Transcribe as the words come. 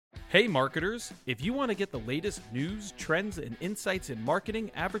Hey marketers, if you want to get the latest news, trends, and insights in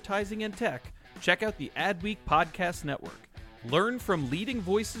marketing, advertising, and tech, check out the Adweek Podcast Network. Learn from leading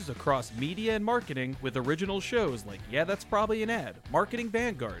voices across media and marketing with original shows like Yeah, That's Probably an Ad, Marketing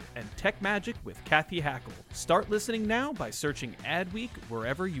Vanguard, and Tech Magic with Kathy Hackle. Start listening now by searching Adweek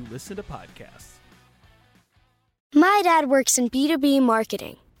wherever you listen to podcasts. My dad works in B2B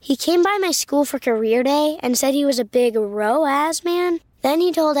marketing. He came by my school for career day and said he was a big ROAS man. Then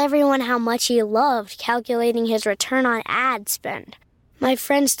he told everyone how much he loved calculating his return on ad spend. My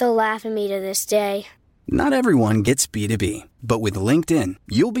friends still laugh at me to this day. Not everyone gets B2B, but with LinkedIn,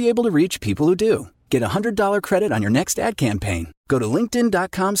 you'll be able to reach people who do. Get a $100 credit on your next ad campaign. Go to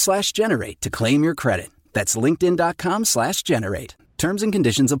linkedin.com/generate to claim your credit. That's linkedin.com/generate. Terms and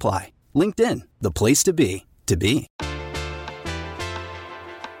conditions apply. LinkedIn, the place to be, to be.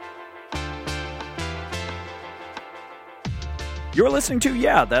 You're listening to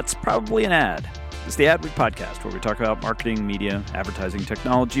Yeah, That's Probably an Ad. It's the Adweek podcast where we talk about marketing, media, advertising,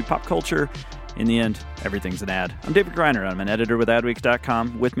 technology, pop culture. In the end, everything's an ad. I'm David Greiner. I'm an editor with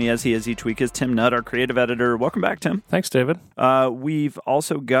Adweek.com. With me, as he is each week, is Tim Nutt, our creative editor. Welcome back, Tim. Thanks, David. We've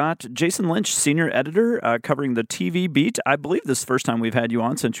also got Jason Lynch, senior editor, covering the TV beat. I believe this is the first time we've had you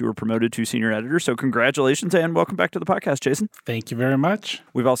on since you were promoted to senior editor, so congratulations and welcome back to the podcast, Jason. Thank you very much.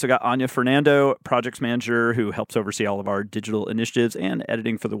 We've also got Anya Fernando, projects manager, who helps oversee all of our digital initiatives and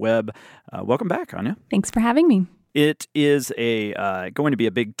editing for the web. Welcome back, Anya. Thanks for having me. It is going to be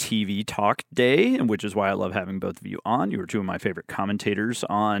a big TV talk day, which is why I love having both of you on. You are two of my favorite commentators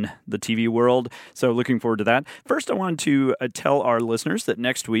on the TV world, so looking forward to that. First, I wanted to tell our listeners that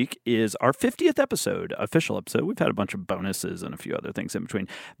next week is our 50th episode, official episode. We've had a bunch of bonuses and a few other things in between,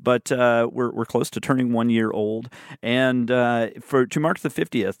 but we're close to turning 1 year old. And to mark the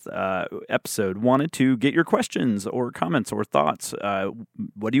 50th episode, wanted to get your questions or comments or thoughts.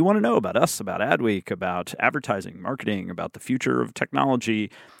 What do you want to know about us, about Adweek, about advertising, marketing, about the future of technology,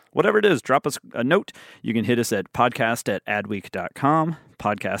 whatever it is, drop us a note. You can hit us at podcast@adweek.com,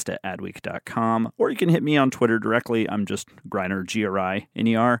 podcast@adweek.com, or you can hit me on Twitter directly. I'm just Greiner,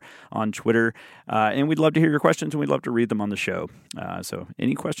 Griner, on Twitter. And we'd love to hear your questions, and we'd love to read them on the show. So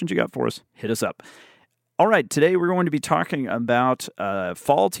any questions you got for us, hit us up. All right, today we're going to be talking about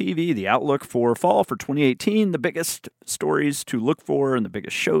fall TV, the outlook for fall for 2018, the biggest stories to look for and the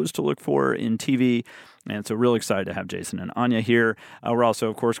biggest shows to look for in TV. And so really excited to have Jason and Anya here. We're also,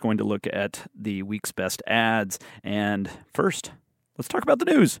 of course, going to look at the week's best ads. And first, let's talk about the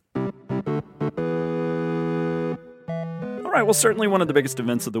news. All right, well, certainly one of the biggest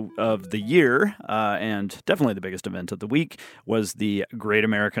events of the year, and definitely the biggest event of the week, was the Great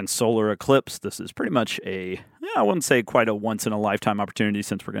American Solar Eclipse. This is pretty much I wouldn't say quite a once-in-a-lifetime opportunity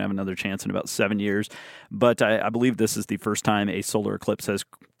since we're going to have another chance in about 7 years, but I believe this is the first time a solar eclipse has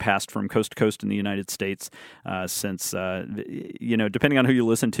passed from coast to coast in the United States since, depending on who you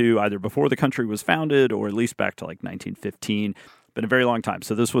listen to, either before the country was founded or at least back to like 1915. Been a very long time.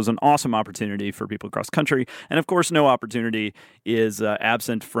 So this was an awesome opportunity for people across the country. And of course, no opportunity is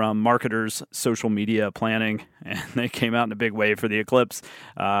absent from marketers' social media planning. And they came out in a big way for the eclipse.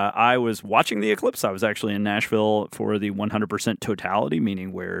 I was watching the eclipse. I was actually in Nashville for the 100% totality,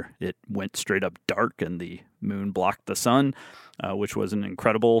 meaning where it went straight up dark and the moon blocked the sun, which was an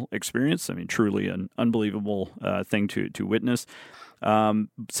incredible experience. I mean, truly an unbelievable thing to witness.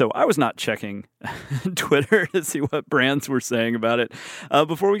 So I was not checking Twitter to see what brands were saying about it.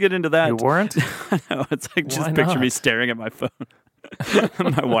 Before we get into that, you weren't? No, it's like just Why picture not? me staring at my phone.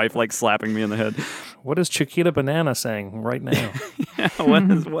 My wife like slapping me in the head. What is Chiquita Banana saying right now? Yeah,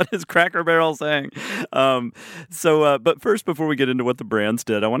 what is Cracker Barrel saying? But first, before we get into what the brands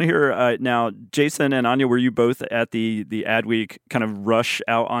did, I want to hear now, Jason and Anya, were you both at the Adweek kind of rush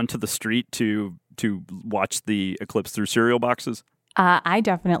out onto the street to watch the eclipse through cereal boxes? I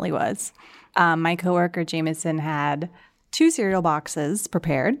definitely was. My coworker Jameson had 2 cereal boxes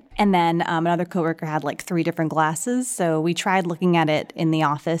prepared, and then another coworker had like 3 different glasses. So we tried looking at it in the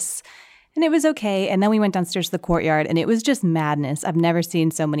office, and it was okay. And then we went downstairs to the courtyard, and it was just madness. I've never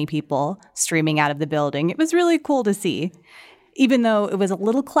seen so many people streaming out of the building. It was really cool to see. Even though it was a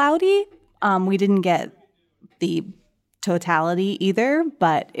little cloudy, we didn't get the totality either,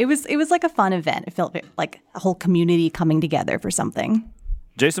 but it was like a fun event. It felt like a whole community coming together for something.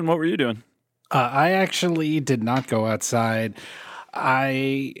 Jason, what were you doing? I actually did not go outside.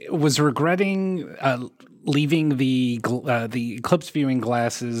 I was regretting leaving the eclipse viewing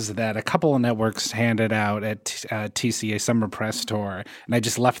glasses that a couple of networks handed out at TCA Summer Press Tour, and I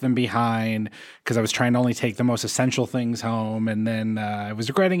just left them behind because I was trying to only take the most essential things home, and then I was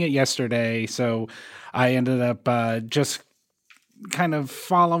regretting it yesterday, so I ended up just kind of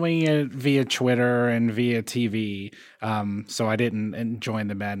following it via Twitter and via TV, so I didn't join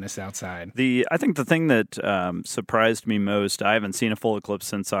the madness outside. I think the thing that surprised me most, I haven't seen a full eclipse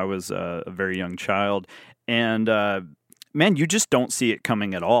since I was a very young child, and man, you just don't see it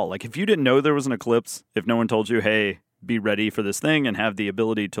coming at all. Like, if you didn't know there was an eclipse, if no one told you, hey, be ready for this thing and have the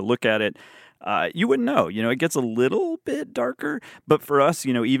ability to look at it, you wouldn't know. It gets a little bit darker, but for us,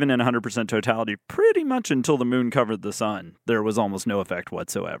 even in 100% totality, pretty much until the moon covered the sun, there was almost no effect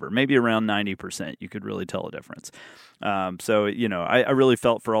whatsoever. Maybe around 90%, you could really tell a difference. So, I really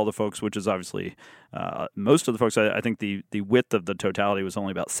felt for all the folks, which is obviously most of the folks. I think the width of the totality was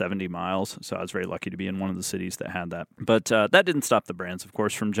only about 70 miles, so I was very lucky to be in one of the cities that had that. But that didn't stop the brands, of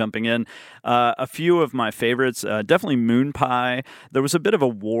course, from jumping in. A few of my favorites, definitely Moon Pie. There was a bit of a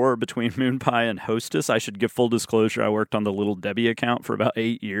war between Moon Pie and Hostess. I should give full disclosure, I worked on the Little Debbie account for about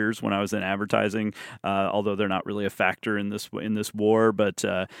 8 years when I was in advertising, although they're not really a factor in this war, but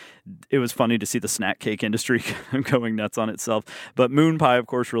it was funny to see the snack cake industry going nuts on itself. But Moon Pie, of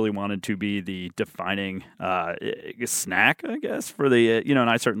course, really wanted to be the defining snack, I guess, for the, and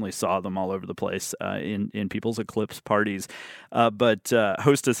I certainly saw them all over the place in people's eclipse parties. But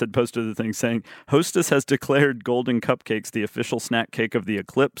Hostess had posted the thing saying, Hostess has declared golden cupcakes the official snack cake of the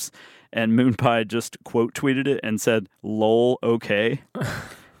eclipse. And Moon Pie just quote tweeted it and said, lol, okay.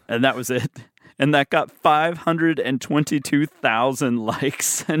 And that was it. And that got 522,000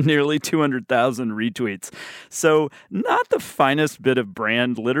 likes and nearly 200,000 retweets. So not the finest bit of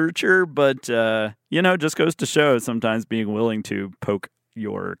brand literature, but, just goes to show sometimes being willing to poke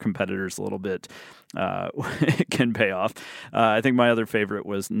your competitors a little bit it can pay off. I think my other favorite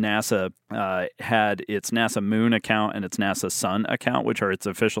was NASA had its NASA Moon account and its NASA Sun account, which are its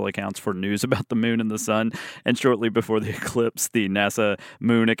official accounts for news about the moon and the sun. And shortly before the eclipse, the NASA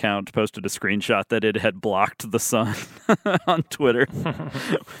Moon account posted a screenshot that it had blocked the sun on Twitter.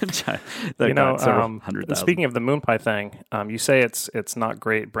 Which speaking of the Moon Pie thing, you say it's not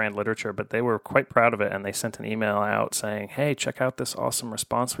great brand literature, but they were quite proud of it, and they sent an email out saying, "Hey, check out this awesome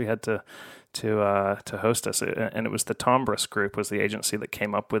response we had to Hostess," and it was the Tombras Group was the agency that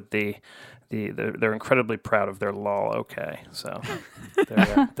came up with they're incredibly proud of their lol okay. So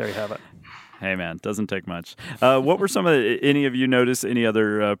there you have it. Hey man, doesn't take much. What were any of you notice any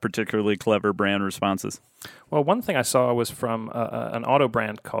other particularly clever brand responses? Well, one thing I saw was from an auto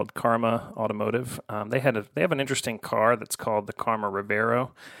brand called Karma Automotive. They have an interesting car that's called the Karma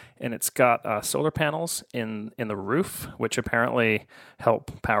Rivero, and it's got solar panels in the roof, which apparently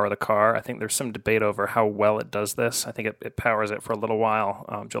help power the car. I think there's some debate over how well it does this. I think it powers it for a little while.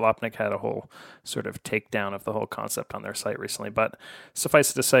 Jalopnik had a whole sort of takedown of the whole concept on their site recently. But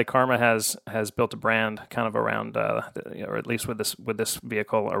suffice it to say, Karma has built a brand kind of around, or at least with this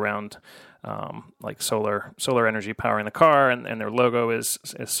vehicle around like solar energy powering the car, and their logo is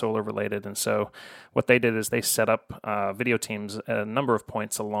solar related. And so what they did is they set up video teams at a number of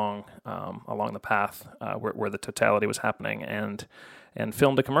points along the path where the totality was happening, and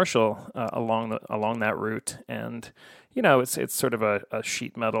filmed a commercial along that route. And it's sort of a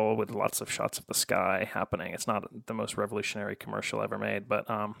sheet metal with lots of shots of the sky happening. It's not the most revolutionary commercial ever made, but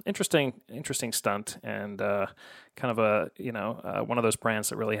interesting stunt, and kind of one of those brands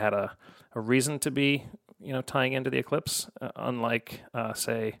that really had a reason to be tying into the eclipse, unlike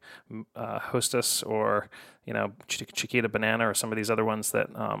say Hostess or Chiquita Banana or some of these other ones that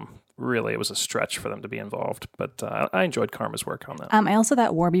really it was a stretch for them to be involved. But I enjoyed Karma's work on that. I also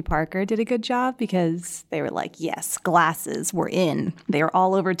thought Warby Parker did a good job, because they were like, yes, glasses were in. They were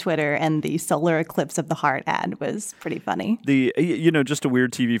all over Twitter, and the solar eclipse of the heart ad was pretty funny. Just a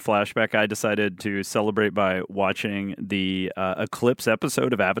weird TV flashback. I decided to celebrate by watching the Eclipse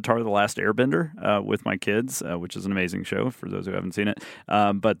episode of Avatar: The Last Airbender with my kids, which is an amazing show for those who haven't seen it.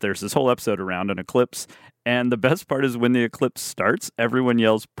 But there's this whole episode around an eclipse. And the best part is when the eclipse starts, everyone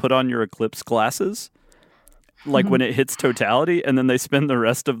yells, "Put on your eclipse glasses." Like when it hits totality, and then they spend the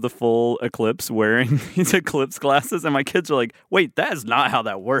rest of the full eclipse wearing these eclipse glasses. And my kids are like, wait, that is not how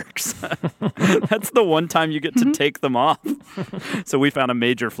that works. That's the one time you get to take them off. So we found a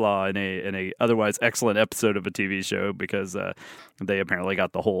major flaw in a otherwise excellent episode of a TV show, because they apparently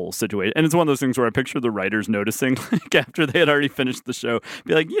got the whole situation. And it's one of those things where I picture the writers noticing, like after they had already finished the show,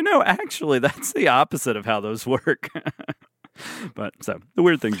 be like, actually, that's the opposite of how those work. But so the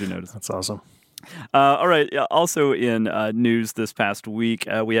weird things you notice. That's awesome. All right. Also in news this past week,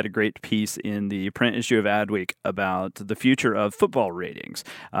 we had a great piece in the print issue of Adweek about the future of football ratings.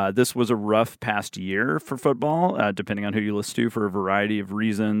 This was a rough past year for football, depending on who you listen to, for a variety of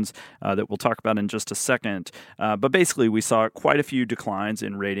reasons that we'll talk about in just a second. But basically, we saw quite a few declines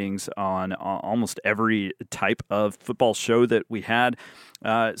in ratings on almost every type of football show that we had.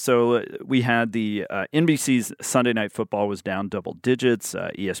 So we had the NBC's Sunday Night Football was down double digits.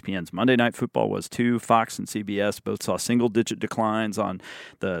 ESPN's Monday Night Football was too. Fox and CBS both saw single-digit declines on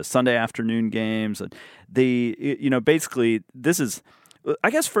the Sunday afternoon games. Basically, this is.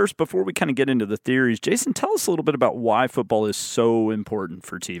 I guess first, before we kind of get into the theories, Jason, tell us a little bit about why football is so important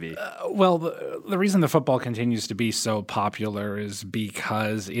for TV. Well, the reason the football continues to be so popular is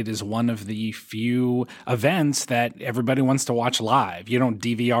because it is one of the few events that everybody wants to watch live. You don't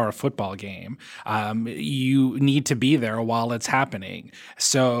DVR a football game. You need to be there while it's happening.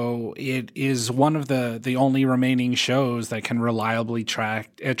 So it is one of the only remaining shows that can reliably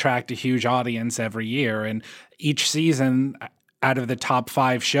attract a huge audience every year. And each season, out of the top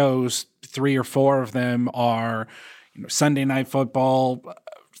 5 shows, 3 or 4 of them are Sunday Night Football,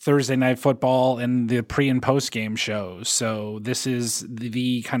 Thursday Night Football, and the pre and post game shows. So this is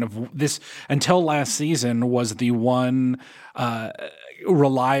the kind of this until last season was the one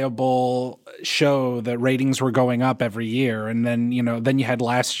reliable show that ratings were going up every year. And then you had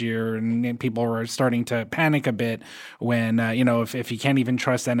last year, and people were starting to panic a bit when if you can't even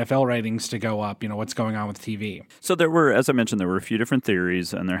trust NFL ratings to go up, what's going on with TV. So there were, as I mentioned, there were a few different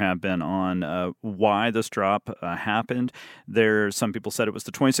theories, and there have been on why this drop happened. Some people said it was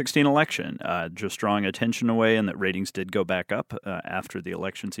the 2016 election just drawing attention away, and that ratings did go back up after the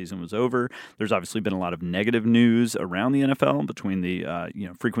election season was over. There's obviously been a lot of negative news around the NFL between the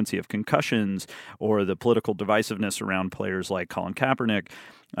frequency of concussions or the political divisiveness around players like Colin Kaepernick.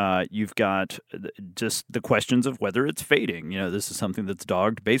 You've got just the questions of whether it's fading. This is something that's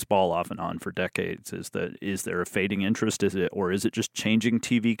dogged baseball off and on for decades. Is there a fading interest? Is it just changing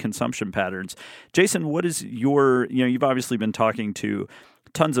TV consumption patterns? Jason, what is you've obviously been talking to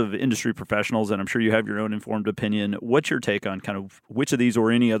tons of industry professionals, and I'm sure you have your own informed opinion. What's your take on kind of which of these or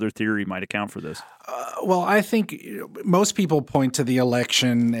any other theory might account for this? Well, I think most people point to the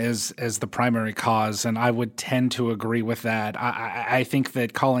election as the primary cause, and I would tend to agree with that. I think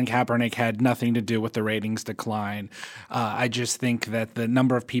that Colin Kaepernick had nothing to do with the ratings decline. I just think that the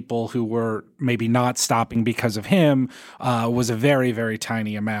number of people who were maybe not stopping because of him was a very, very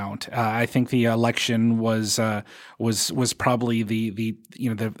tiny amount. I think the election was probably the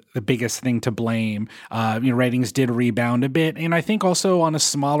biggest thing to blame. Ratings did rebound a bit, and I think also on a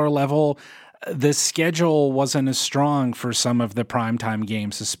smaller level, the schedule wasn't as strong for some of the primetime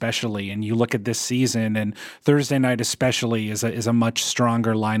games, especially. And you look at this season, and Thursday night especially is a much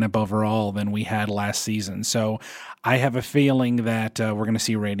stronger lineup overall than we had last season. So I have a feeling that we're going to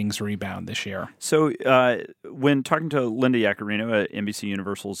see ratings rebound this year. So when talking to Linda Yaccarino at NBC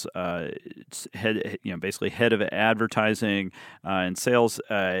Universal's head of advertising and sales,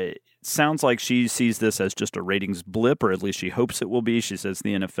 sounds like she sees this as just a ratings blip, or at least she hopes it will be. She says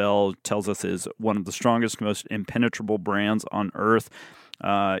the NFL tells us is one of the strongest, most impenetrable brands on earth.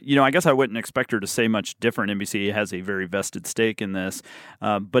 I guess I wouldn't expect her to say much different. NBC has a very vested stake in this.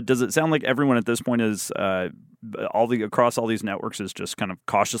 But does it sound like everyone at this point is across all these networks is just kind of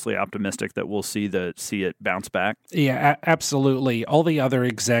cautiously optimistic that we'll see it bounce back? Yeah, absolutely. All the other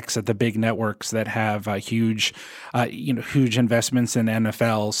execs at the big networks that have huge investments in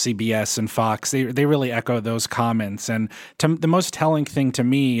NFL, CBS, and Fox, they really echo those comments. And the most telling thing to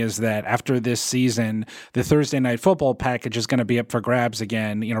me is that after this season, the Thursday Night Football package is going to be up for grabs again.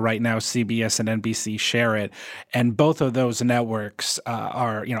 Right now CBS and NBC share it, and both of those networks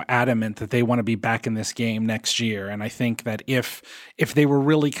are adamant that they want to be back in this game next year. And I think that if they were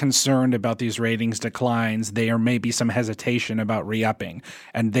really concerned about these ratings declines, there may be some hesitation about re-upping.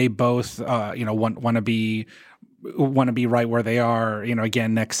 And they both want to be right where they are,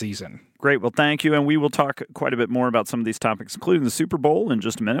 again next season. Great. Well, thank you. And we will talk quite a bit more about some of these topics, including the Super Bowl, in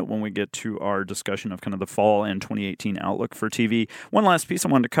just a minute when we get to our discussion of kind of the fall and 2018 outlook for TV. One last piece I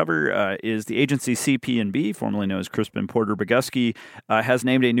wanted to cover is the agency CP&B, formerly known as Crispin Porter Bogusky, has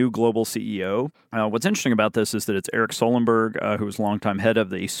named a new global CEO. What's interesting about this is that it's Eric Solenberg, who was longtime head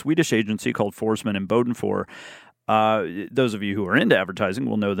of the Swedish agency called Forsman and Bodenfor. Those of you who are into advertising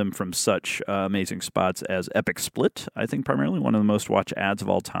will know them from such amazing spots as Epic Split, I think primarily one of the most watched ads of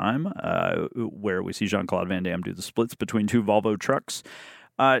all time, where we see Jean-Claude Van Damme do the splits between two Volvo trucks.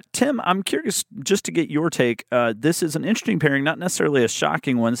 Tim, I'm curious just to get your take. This is an interesting pairing, not necessarily a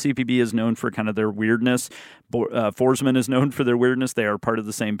shocking one. CPB is known for kind of their weirdness. Forsman is known for their weirdness. They are part of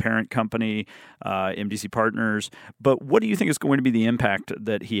the same parent company, MDC Partners. But what do you think is going to be the impact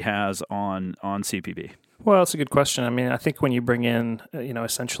that he has on CPB? Well, it's a good question. I mean, I think when you bring in,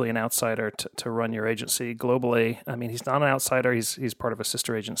 essentially an outsider to run your agency globally, I mean, he's not an outsider. He's part of a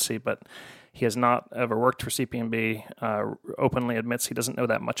sister agency, but he has not ever worked for CP&B. Openly admits he doesn't know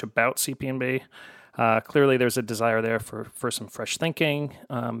that much about CP&B. Clearly, there's a desire there for some fresh thinking,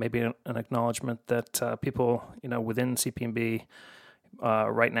 maybe an acknowledgement that people, within CP&B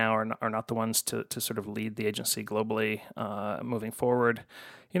right now are not the ones to sort of lead the agency globally moving forward.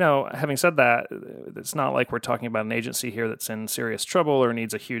 Having said that, it's not like we're talking about an agency here that's in serious trouble or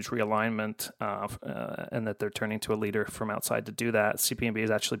needs a huge realignment, and that they're turning to a leader from outside to do that. CP&B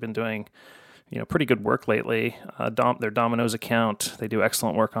has actually been doing, pretty good work lately. Their Domino's account, they do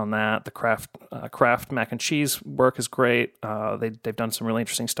excellent work on that. The Kraft mac and cheese work is great. They've done some really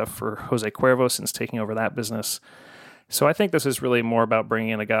interesting stuff for Jose Cuervo since taking over that business. So I think this is really more about bringing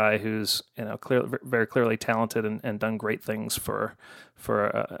in a guy who's very clearly talented and done great things for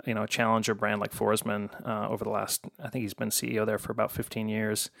a challenger brand like Forsman over the last, I think he's been CEO there for about 15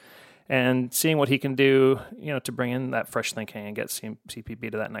 years, and seeing what he can do, to bring in that fresh thinking and get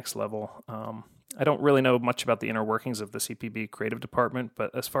CPB to that next level. I don't really know much about the inner workings of the CPB creative department,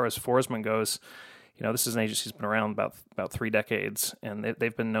 but as far as Forsman goes, this is an agency that's been around about 3 decades, and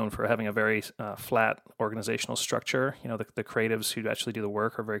they've been known for having a very flat organizational structure. The creatives who actually do the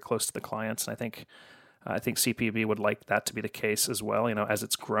work are very close to the clients, and I think CPB would like that to be the case as well. As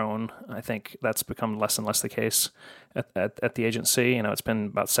it's grown, I think that's become less and less the case at the agency. It's been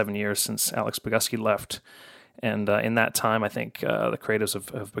about 7 years since Alex Bogusky left. And in that time, I think the creatives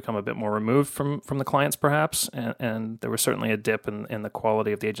have become a bit more removed from the clients, perhaps. And there was certainly a dip in the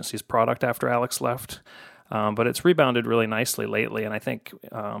quality of the agency's product after Alex left. But it's rebounded really nicely lately. And I think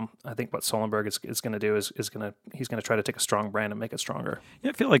what Sollenberg is going to do is he's going to try to take a strong brand and make it stronger. Yeah,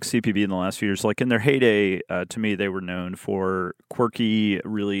 I feel like CPB in the last few years, like in their heyday, to me, they were known for quirky,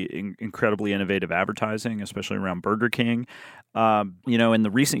 really incredibly innovative advertising, especially around Burger King. In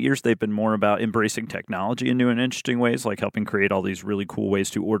the recent years, they've been more about embracing technology in new and interesting ways, like helping create all these really cool ways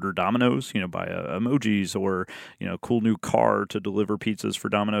to order Domino's, by emojis, or, cool new car to deliver pizzas for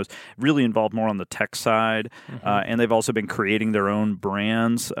Domino's. Really involved more on the tech side. Mm-hmm. And they've also been creating their own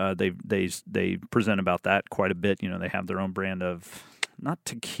brands. They present about that quite a bit. They have their own brand of, not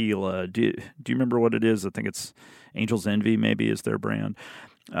tequila. Do you remember what it is? I think it's Angel's Envy maybe is their brand.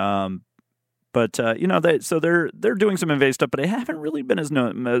 But they're doing some innovative stuff, but they haven't really been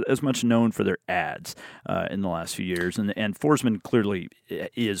as much known for their ads in the last few years. And Forsman clearly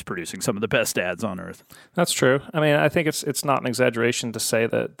is producing some of the best ads on earth. That's true. I mean, I think it's not an exaggeration to say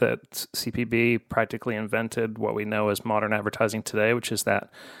that CPB practically invented what we know as modern advertising today, which is that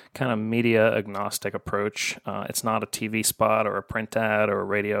kind of media agnostic approach. It's not a TV spot or a print ad or a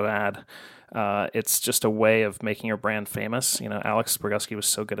radio ad. It's just a way of making your brand famous. Alex Bogusky was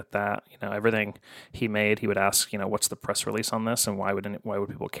so good at that. Everything he made, he would ask, what's the press release on this, and why would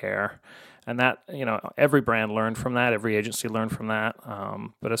people care? And that, every brand learned from that. Every agency learned from that.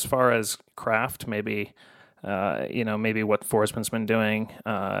 But as far as Kraft, maybe what Forsman's been doing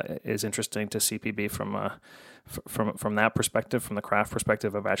is interesting to CPB from that perspective, from the Kraft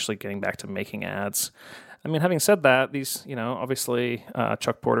perspective of actually getting back to making ads. I mean, having said that, these, obviously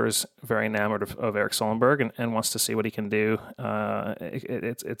Chuck Porter is very enamored of Eric Sollenberg and wants to see what he can do.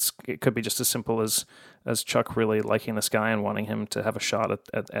 It could be just as simple as Chuck really liking this guy and wanting him to have a shot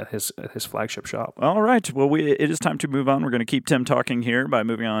at his flagship shop. All right. Well, it is time to move on. We're going to keep Tim talking here by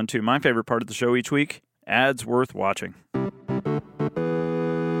moving on to my favorite part of the show each week, ads worth watching.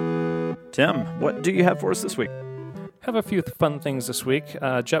 Tim, what do you have for us this week? Have a few fun things this week.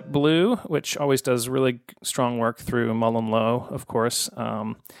 JetBlue, which always does really strong work through MullenLowe, of course,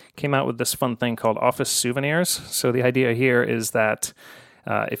 came out with this fun thing called Office Souvenirs. So the idea here is that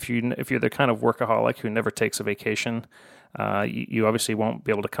if you're the kind of workaholic who never takes a vacation, you obviously won't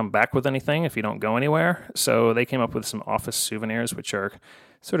be able to come back with anything if you don't go anywhere. So they came up with some office souvenirs, which are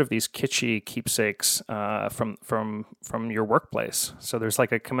sort of these kitschy keepsakes from your workplace. So there's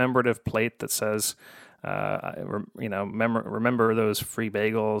like a commemorative plate that says, remember those free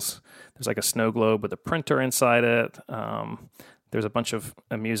bagels. There's like a snow globe with a printer inside it. There's a bunch of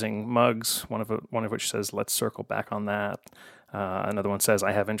amusing mugs, one of which says, "Let's circle back on that." Another one says,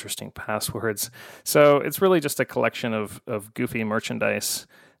 "I have interesting passwords." So it's really just a collection of goofy merchandise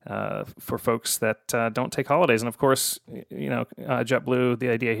for folks that don't take holidays. And of course, JetBlue, the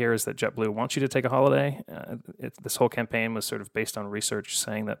idea here is that JetBlue wants you to take a holiday. This whole campaign was sort of based on research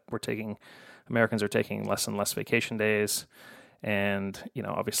saying that Americans are taking less and less vacation days. And,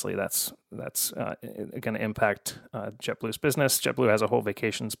 obviously that's going to impact JetBlue's business. JetBlue has a whole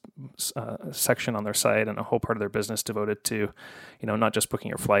vacations section on their site and a whole part of their business devoted to, not just booking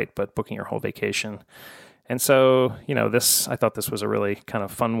your flight, but booking your whole vacation. And so, I thought this was a really kind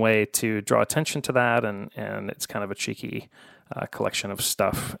of fun way to draw attention to that. And it's kind of a cheeky collection of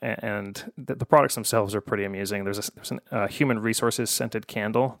stuff. And the products themselves are pretty amusing. There's a human resources scented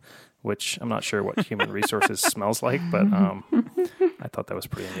candle, which I'm not sure what human resources smells like, but I thought that was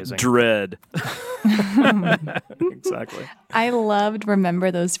pretty amusing. Dread. Exactly. I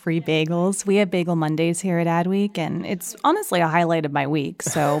remember those free bagels. We have Bagel Mondays here at Adweek, and it's honestly a highlight of my week.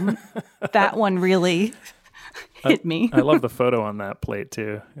 So that one really hit me. I love the photo on that plate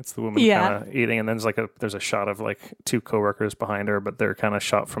too. It's the woman kind of eating, and then there's a shot of like two coworkers behind her, but they're kind of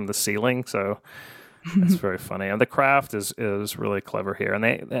shot from the ceiling. So it's very funny. And the craft is really clever here. And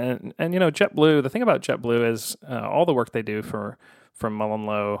JetBlue, the thing about JetBlue is all the work they do from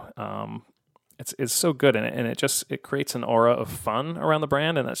MullenLowe, it's so good, and it creates an aura of fun around the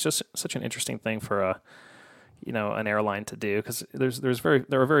brand, and that's just such an interesting thing for an airline to do, because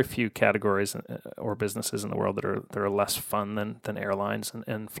there are very few categories or businesses in the world that are less fun than airlines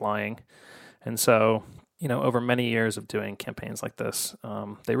and flying. And so, over many years of doing campaigns like this,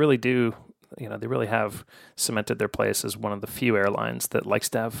 they really do. They really have cemented their place as one of the few airlines that likes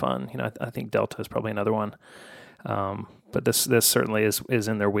to have fun. I think Delta is probably another one. But this certainly is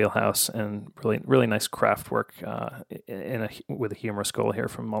in their wheelhouse, and really, really nice craft work with a humorous goal here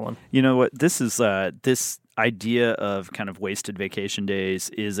from Mullen. You know what? This is this idea of kind of wasted vacation days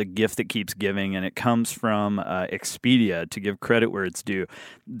is a gift that keeps giving, and it comes from Expedia, to give credit where it's due.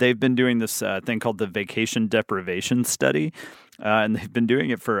 They've been doing this thing called the Vacation Deprivation Study, and they've been doing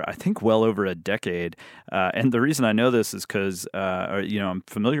it for, I think, well over a decade. And the reason I know this is because, I'm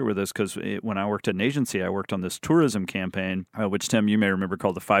familiar with this because when I worked at an agency, I worked on this tourism campaign, which, Tim, you may remember,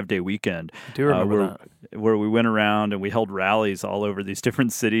 called the 5-Day Weekend. I do remember that. Where we went around and we held rallies all over these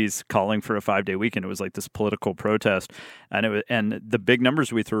different cities calling for a 5-day weekend. It was like this political protest. And the big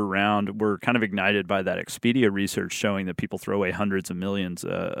numbers we threw around were kind of ignited by that Expedia research showing that people throw away hundreds of millions,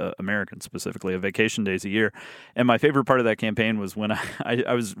 Americans specifically, of vacation days a year. And my favorite part of that campaign was when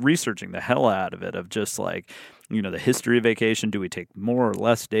I was researching the hell out of it, of just like, the history of vacation. Do we take more or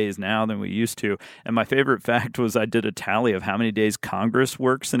less days now than we used to? And my favorite fact was I did a tally of how many days Congress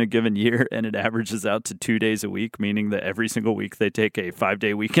works in a given year, and it averages out to 2 days a week, meaning that every single week they take a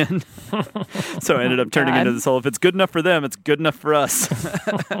 5-day weekend. So I ended up turning into this whole, if it's good enough for them, it's good enough for us.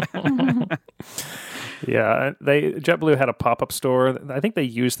 Yeah, JetBlue had a pop-up store. I think they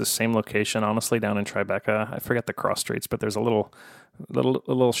used the same location, honestly, down in Tribeca. I forget the cross streets, but there's a little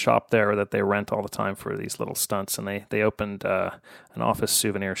shop there that they rent all the time for these little stunts, and they opened an office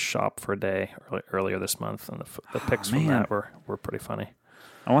souvenir shop for a day earlier this month, and the pics from that were pretty funny.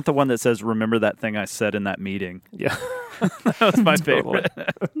 I want the one that says, "Remember that thing I said in that meeting." Yeah. That was my favorite.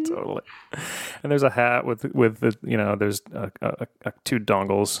 Totally. And there's a hat with the, there's two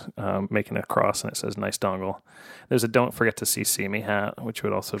dongles making a cross, and it says "Nice dongle." There's a "Don't forget to CC me" hat, which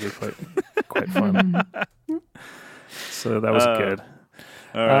would also be quite fun. So that was good.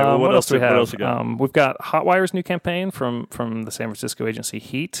 All right. Well, what else do we have? What else we got? We've got Hotwire's new campaign from the San Francisco agency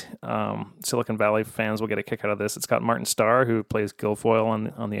Heat. Silicon Valley fans will get a kick out of this. It's got Martin Starr, who plays Guilfoyle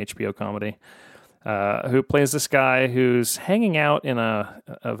on the HBO comedy, who plays this guy who's hanging out in a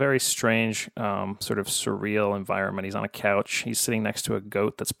very strange, sort of surreal environment. He's on a couch. He's sitting next to a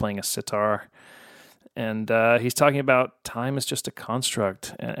goat that's playing a sitar. And he's talking about time is just a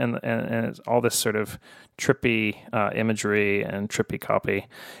construct, and it's all this sort of trippy imagery and trippy copy.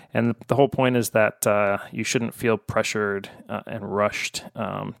 And the whole point is that you shouldn't feel pressured and rushed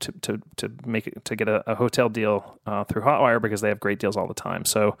to get a hotel deal through Hotwire, because they have great deals all the time.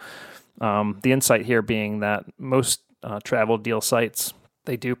 So the insight here being that most travel deal sites,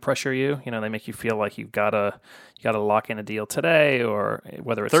 they do pressure you. They make you feel like you gotta lock in a deal today, or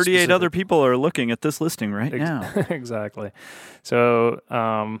whether it's 38 other people are looking at this listing right now. Exactly. So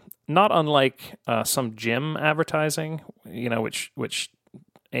not unlike some gym advertising, which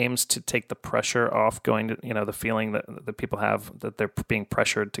aims to take the pressure off going to, the feeling that people have that they're being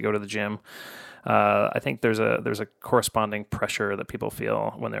pressured to go to the gym. I think there's a corresponding pressure that people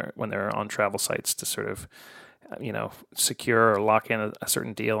feel when they're on travel sites to sort of secure or lock in a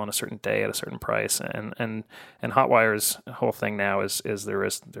certain deal on a certain day at a certain price, and Hotwire's whole thing now is there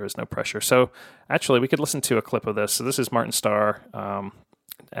is no pressure. So actually, we could listen to a clip of this. So this is Martin Starr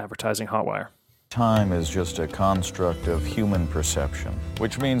advertising Hotwire. Time is just a construct of human perception,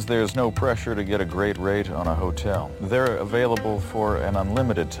 which means there's no pressure to get a great rate on a hotel. They're available for an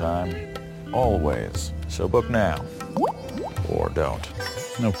unlimited time, always. So book now, or don't.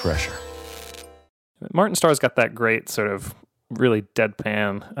 No pressure. Martin Starr's got that great sort of really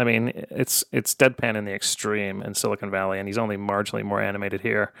deadpan. I mean, it's deadpan in the extreme in Silicon Valley, and he's only marginally more animated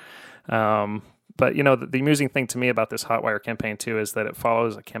here. But, you know, the amusing thing to me about this Hotwire campaign, too, is that it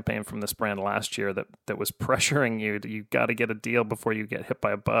follows a campaign from this brand last year that was pressuring you got to get a deal before you get hit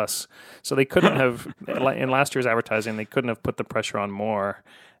by a bus. So they couldn't have, in last year's advertising, they couldn't have put the pressure on more.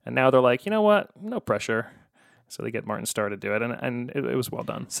 And now they're like, you know what? No pressure. So they get Martin Starr to do it, and it was well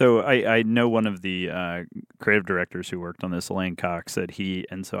done. So I know one of the creative directors who worked on this, Elaine Cox, said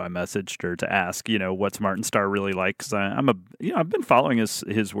and so I messaged her to ask, what's Martin Starr really like? Because I've been following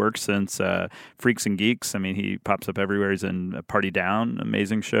his work since Freaks and Geeks. I mean, he pops up everywhere. He's in Party Down,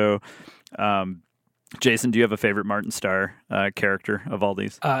 amazing show. Jason, do you have a favorite Martin Starr character of all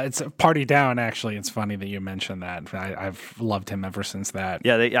these? It's Party Down, actually. It's funny that you mentioned that. I've loved him ever since that.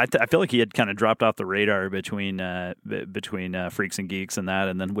 Yeah, I feel like he had kind of dropped off the radar between Freaks and Geeks and that,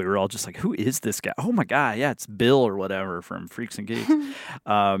 and then we were all just like, who is this guy? Oh my God, yeah, it's Bill or whatever from Freaks and Geeks.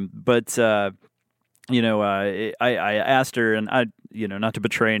 I asked her, and I, not to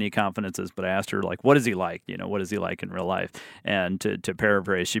betray any confidences, but I asked her, like, what is he like? What is he like in real life? And to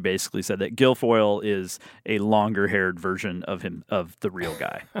paraphrase, she basically said that Guilfoyle is a longer-haired version of him, of the real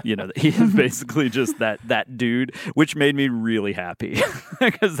guy. That he is basically just that dude, which made me really happy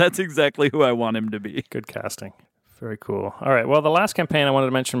because that's exactly who I want him to be. Good casting. Very cool. All right. Well, the last campaign I wanted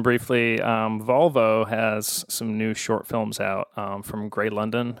to mention briefly, Volvo has some new short films out from Grey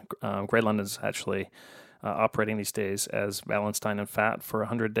London. Grey London's actually operating these days as Wallenstein and Fat for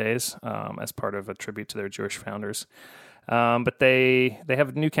 100 days as part of a tribute to their Jewish founders. But they have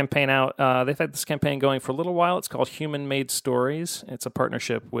a new campaign out. They've had this campaign going for a little while. It's called Human Made Stories. It's a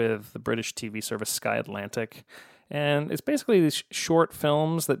partnership with the British TV service Sky Atlantic. And it's basically these short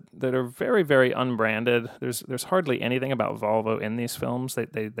films that are very, very unbranded. There's hardly anything about Volvo in these films. They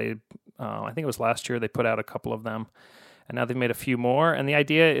I think it was last year they put out a couple of them, and now they've made a few more. And the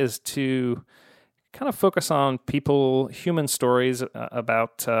idea is to kind of focus on human stories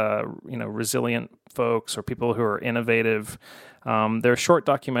about resilient folks or people who are innovative. They're short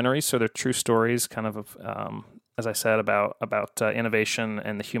documentaries, so they're true stories, kind of. As I said, about innovation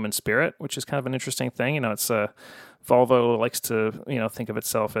and the human spirit, which is kind of an interesting thing. It's Volvo likes to think of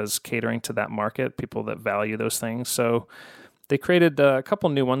itself as catering to that market, people that value those things. So they created a couple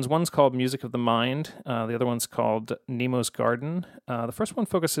new ones. One's called Music of the Mind. The other one's called Nemo's Garden. The first one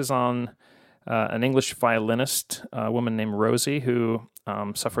focuses on an English violinist, a woman named Rosie, who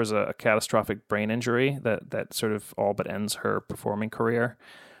suffers a catastrophic brain injury that sort of all but ends her performing career.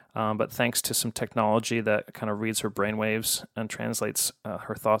 But thanks to some technology that kind of reads her brainwaves and translates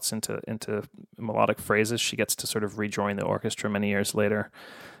her thoughts into melodic phrases, she gets to sort of rejoin the orchestra many years later.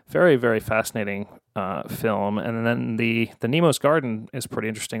 Very, very fascinating film. And then the Nemo's Garden is pretty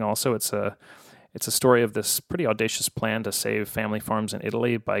interesting also. It's a story of this pretty audacious plan to save family farms in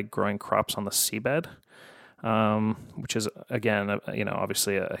Italy by growing crops on the seabed, which is, again,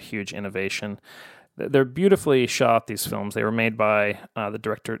 obviously a huge innovation. They're beautifully shot, these films. They were made by the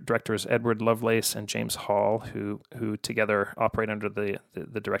directors Edward Lovelace and James Hall, who together operate under the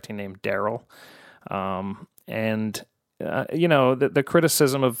directing name Daryl. The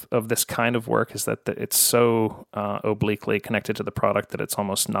criticism of this kind of work is that it's so obliquely connected to the product that it's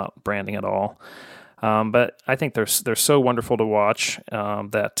almost not branding at all. But I think they're so wonderful to watch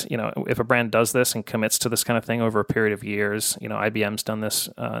that, if a brand does this and commits to this kind of thing over a period of years, IBM's done this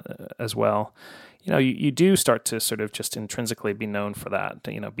as well. You do start to sort of just intrinsically be known for that,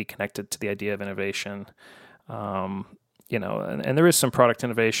 be connected to the idea of innovation. And there is some product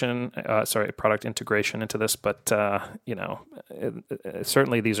integration into this, but,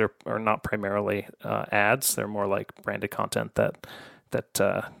 certainly these are not primarily ads. They're more like branded content that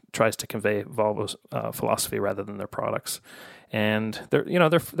tries to convey Volvo's philosophy rather than their products. And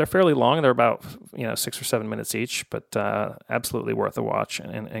they're fairly long. They're about 6 or 7 minutes each, but absolutely worth a watch.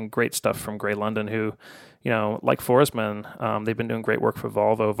 And great stuff from Grey London, who, like Forsman, they've been doing great work for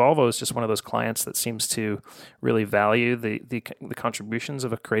Volvo. Volvo is just one of those clients that seems to really value the contributions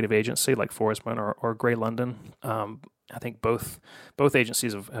of a creative agency like Forsman or Grey London. I think both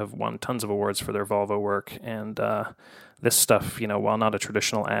agencies have won tons of awards for their Volvo work, and this stuff, while not a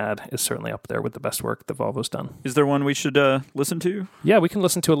traditional ad, is certainly up there with the best work that Volvo's done. Is there one we should listen to? Yeah, we can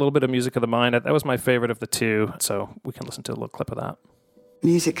listen to a little bit of Music of the Mind. That was my favorite of the two, so we can listen to a little clip of that.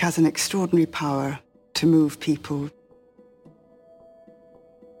 Music has an extraordinary power to move people.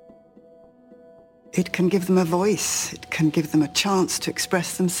 It can give them a voice. It can give them a chance to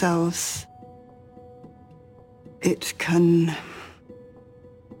express themselves. It can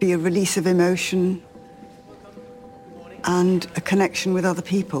be a release of emotion and a connection with other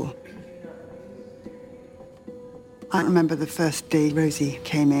people. I remember the first day Rosie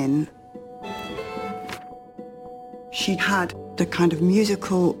came in. She had the kind of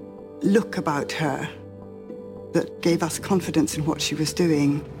musical look about her that gave us confidence in what she was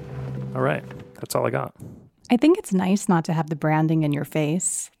doing. All right. That's all I got. I think it's nice not to have the branding in your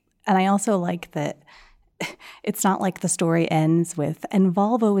face. And I also like that it's not like the story ends with, and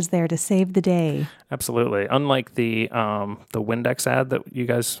Volvo is there to save the day. Absolutely. Unlike the Windex ad that you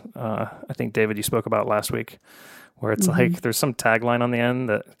guys, I think, David, you spoke about last week, where it's like there's some tagline on the end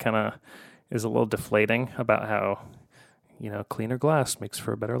that kind of is a little deflating about how, cleaner glass makes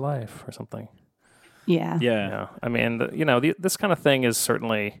for a better life or something. Yeah. Yeah. I mean, this kind of thing is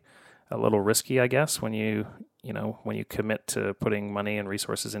certainly a little risky, I guess, when you commit to putting money and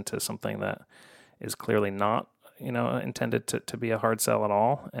resources into something that is clearly not, intended to be a hard sell at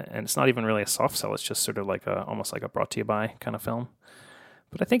all. And it's not even really a soft sell. It's just sort of like almost like a brought to you by kind of film.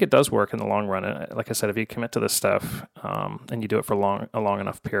 But I think it does work in the long run. And like I said, if you commit to this stuff and you do it for a long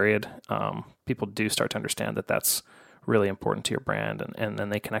enough period, people do start to understand that that's really important to your brand, and then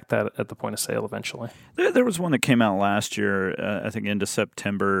they connect that at the point of sale eventually. There was one that came out last year, I think into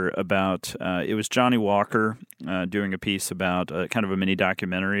September, about it was Johnny Walker doing a piece about kind of a mini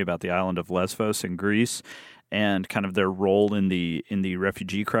documentary about the island of Lesbos in Greece and kind of their role in the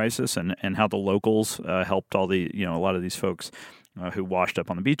refugee crisis and how the locals helped all the a lot of these folks who washed up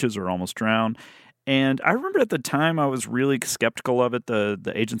on the beaches or almost drowned. And I remember at the time I was really skeptical of it.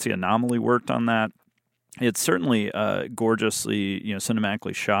 The agency Anomaly worked on that. It's certainly gorgeously,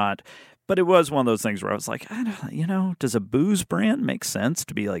 cinematically shot, but it was one of those things where I was like, does a booze brand make sense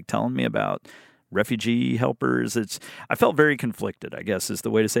to be like telling me about refugee helpers? I felt very conflicted, I guess is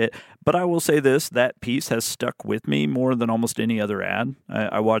the way to say it. But I will say this, that piece has stuck with me more than almost any other ad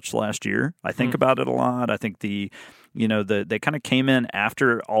I watched last year. I think about it a lot. I think they kind of came in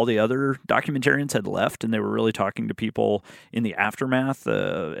after all the other documentarians had left, and they were really talking to people in the aftermath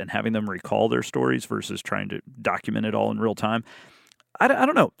and having them recall their stories versus trying to document it all in real time. I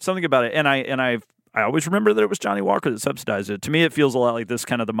don't know, something about it, and I always remember that it was Johnny Walker that subsidized it. To me, it feels a lot like this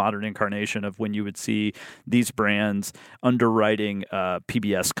kind of the modern incarnation of when you would see these brands underwriting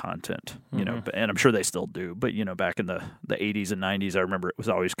PBS content, and I'm sure they still do. But, back in the 80s and 90s, I remember it was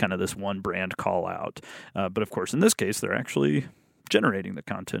always kind of this one brand call out. But, of course, in this case, they're actually generating the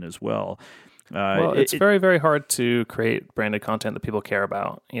content as well. Well, it's very, very hard to create branded content that people care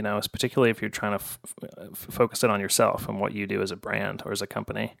about, particularly if you're trying to focus it on yourself and what you do as a brand or as a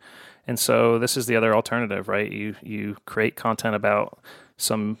company. And so this is the other alternative, right? You create content about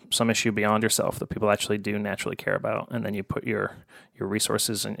some issue beyond yourself that people actually do naturally care about, and then you put your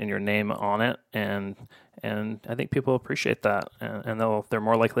resources and your name on it, and I think people appreciate that, and they're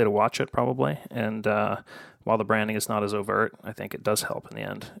more likely to watch it probably. And while the branding is not as overt, I think it does help in the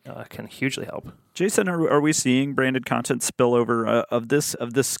end. It can hugely help. Jason, are we seeing branded content spill over of this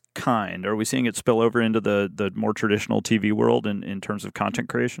kind? Are we seeing it spill over into the more traditional TV world in terms of content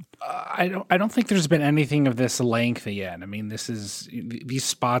creation? I don't think there's been anything of this length yet. I mean, these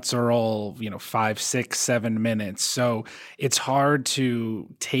spots are all 5, 6, 7 minutes, so it's hard to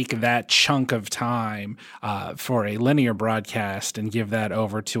take that chunk of time for a linear broadcast and give that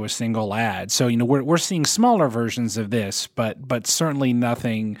over to a single ad. So we're seeing smaller versions of this, but certainly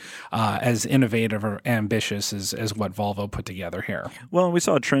nothing as innovative or ambitious as what Volvo put together here. Well, we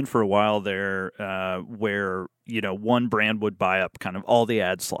saw a trend for a while there where one brand would buy up kind of all the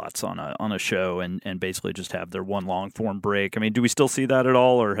ad slots on a show and basically just have their one long form break. I mean, do we still see that at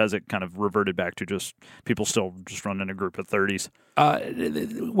all, or has it kind of reverted back to just people still just running a group of 30s?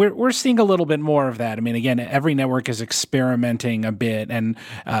 We're seeing a little bit more of that. I mean, again, every network is experimenting a bit, and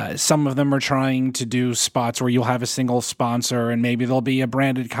some of them are trying to do spots where you'll have a single sponsor, and maybe there'll be a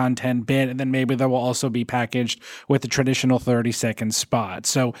branded content bit, and then maybe there will also be packaged with the traditional 30-second spot.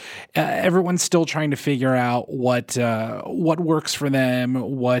 So everyone's still trying to figure out what works for them,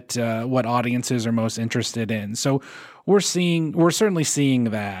 what audiences are most interested in. So we're certainly seeing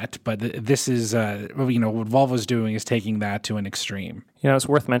that, but this is what Volvo's doing is taking that to an extreme. It's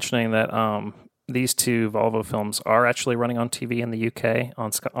worth mentioning that these two Volvo films are actually running on TV in the UK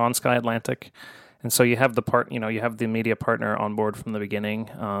on Sky Atlantic. And so you have you have the media partner on board from the beginning.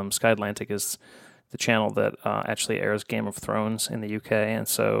 Sky Atlantic is the channel that actually airs Game of Thrones in the UK, and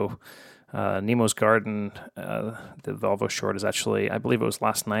so Nemo's Garden, the Volvo short, is actually, I believe it was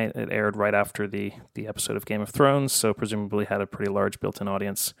last night. It aired right after the episode of Game of Thrones, so presumably had a pretty large built-in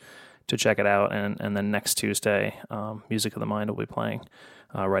audience check it out. And then next Tuesday, Music of the Mind will be playing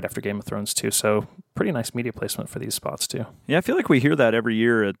right after Game of Thrones too. So pretty nice media placement for these spots too. Yeah, I feel like we hear that every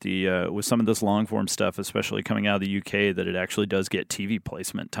year at the with some of this long form stuff, especially coming out of the UK, that it actually does get TV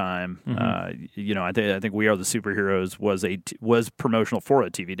placement time. I think We Are the Superheroes was promotional for a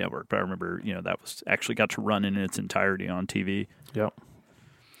TV network, but I remember that was actually got to run in its entirety on TV. Yep.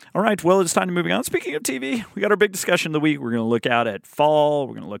 All right, well, it's time to moving on. Speaking of TV, we got our big discussion of the week. We're going to look out at fall.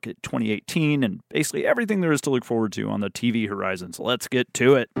 We're going to look at 2018 and basically everything there is to look forward to on the TV horizon. So let's get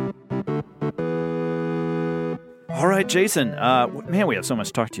to it. All right, Jason. Man, we have so much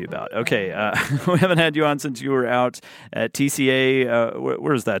to talk to you about. Okay, we haven't had you on since you were out at TCA.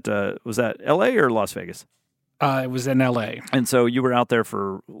 Where was that? Was that L.A. or Las Vegas? It was in L.A. And so you were out there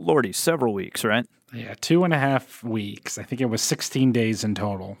for, Lordy, several weeks, right? Yeah, 2.5 weeks. I think it was 16 days in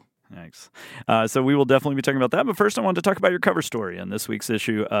total. Thanks. So we will definitely be talking about that. But first, I wanted to talk about your cover story on this week's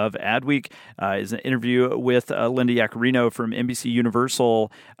issue of Adweek. Is an interview with Linda Yaccarino from NBC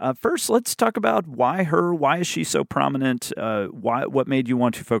Universal. First, let's talk about why her. Why is she so prominent? What made you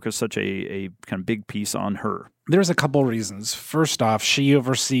want to focus such a kind of big piece on her? There's a couple reasons. First off, she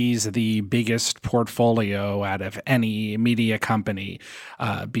oversees the biggest portfolio out of any media company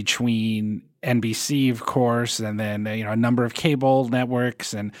between NBC, of course, and then a number of cable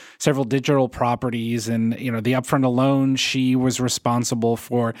networks and several digital properties. And the Upfront alone, she was responsible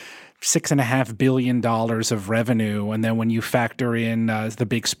for $6.5 billion of revenue. And then when you factor in the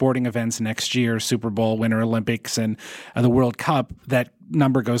big sporting events next year, Super Bowl, Winter Olympics, and the World Cup, that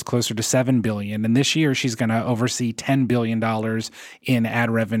number goes closer to $7 billion. And this year, she's going to oversee $10 billion in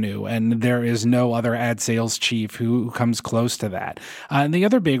ad revenue. And there is no other ad sales chief who comes close to that. And the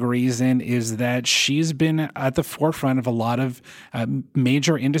other big reason is that she's been at the forefront of a lot of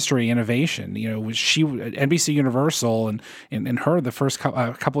major industry innovation. NBC Universal and her, the first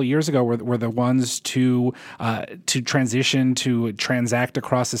couple of years ago, were the ones to transition to transact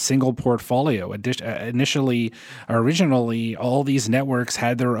across a single portfolio. Originally, all these networks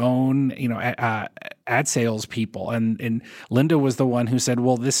had their own, ad sales people, and Linda was the one who said,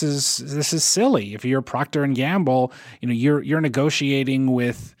 "Well, this is silly. If you're Procter and Gamble, you're negotiating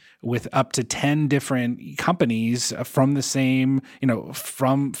with up to 10 different companies from the same,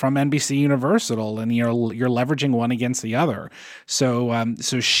 from NBC Universal, and you're leveraging one against the other." So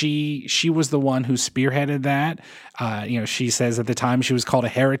she was the one who spearheaded that. She says at the time she was called a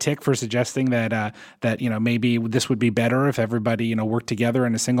heretic for suggesting that maybe this would be better if everybody worked together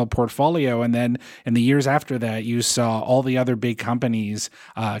in a single portfolio. And then in the years after that, you saw all the other big companies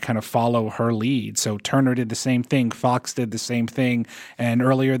kind of follow her lead. So Turner did the same thing, Fox did the same thing, and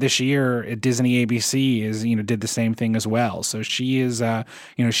earlier this year at Disney ABC did the same thing as well. So she is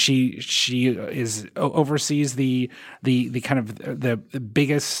oversees the kind of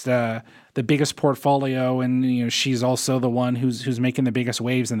the biggest portfolio, and she's also the one who's making the biggest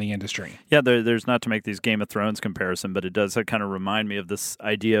waves in the industry. Yeah, there's not to make these Game of Thrones comparison, but it does kind of remind me of this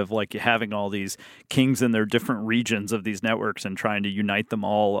idea of like having all these kings in their different regions of these networks and trying to unite them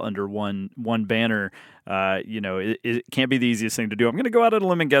all under one banner. It can't be the easiest thing to do. I'm going to go out on a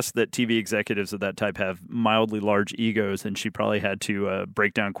limb and guess that TV executives of that type have mildly large egos, and she probably had to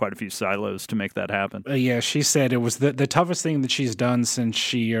break down quite a few silos to make that happen. Yeah, she said it was the toughest thing that she's done since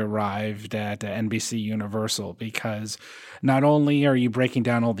she arrived at NBC Universal, because not only are you breaking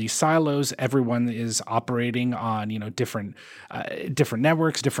down all these silos, everyone is operating on different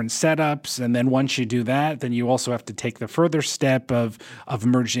networks, different setups, and then once you do that, then you also have to take the further step of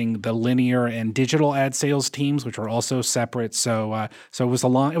merging the linear and digital ad sales teams, which are also separate. So it was a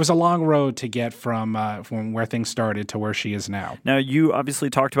long road to get from where things started to where she is now. Now, you obviously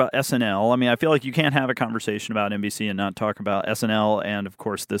talked about SNL. I mean, I feel like you can't have a conversation about NBC and not talk about SNL, and of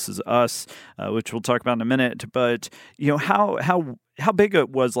course, This Is Us, which we'll talk about in a minute. But how big it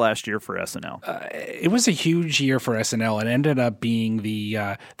was last year for SNL? It was a huge year for SNL. It ended up being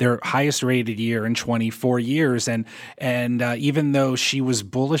their highest rated year in 24 years. And even though she was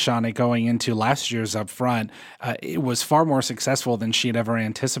bullish on it going into last year's Upfront, it was far more successful than she had ever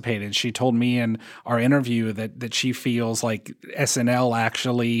anticipated. She told me in our interview that she feels like SNL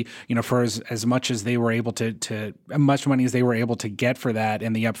actually, for as much as they were able to much money as they were able to get for that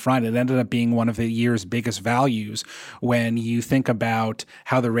in the Upfront, it ended up being one of the year's biggest values when you think about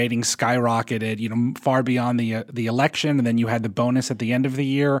how the ratings skyrocketed, far beyond the election, and then you had the bonus at the end of the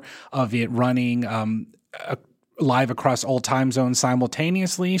year of it running live across all time zones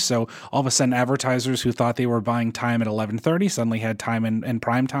simultaneously. So all of a sudden, advertisers who thought they were buying time at 11:30 suddenly had time in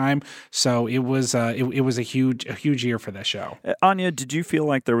prime time. So it was a huge year for that show. Anya, did you feel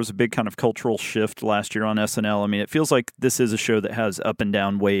like there was a big kind of cultural shift last year on SNL? I mean, it feels like this is a show that has up and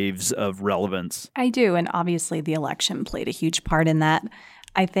down waves of relevance. I do, and obviously the election played a huge part in that.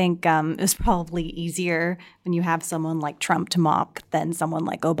 I think it was probably easier when you have someone like Trump to mock than someone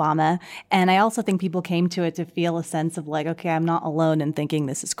like Obama. And I also think people came to it to feel a sense of like, okay, I'm not alone in thinking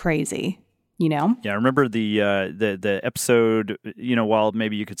this is crazy, you know? Yeah, I remember the episode, you know, while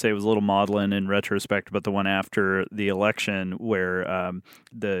maybe you could say it was a little maudlin in retrospect, but the one after the election where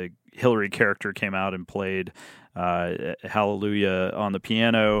the Hillary character came out and played Hallelujah on the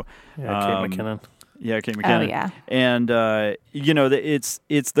piano. Yeah, Kate McKinnon. Yeah, Kate McKinnon. Oh, yeah. And, you know, it's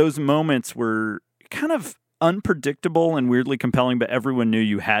those moments were kind of unpredictable and weirdly compelling, but everyone knew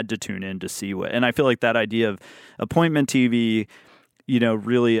you had to tune in to see what. And I feel like that idea of appointment TV, you know,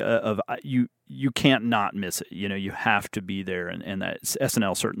 really you can't not miss it. You know, you have to be there, and that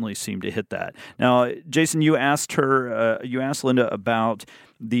SNL certainly seemed to hit that. Now, Jason, you asked Linda about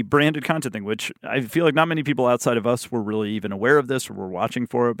the branded content thing, which I feel like not many people outside of us were really even aware of this or were watching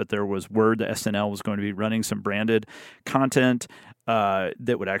for it, but there was word that SNL was going to be running some branded content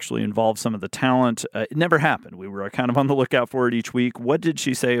that would actually involve some of the talent. It never happened. We were kind of on the lookout for it each week. What did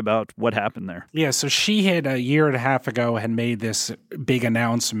she say about what happened there? Yeah, so she had a year and a half ago had made this big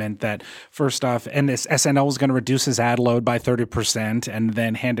announcement that first off, and this SNL was going to reduce his ad load by 30%, and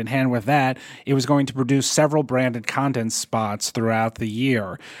then hand in hand with that, it was going to produce several branded content spots throughout the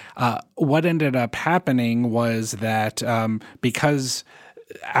year. What ended up happening was that because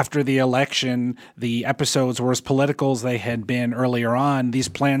after the election, the episodes were as political as they had been earlier on. These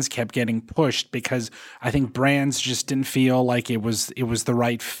plans kept getting pushed because I think brands just didn't feel like it was the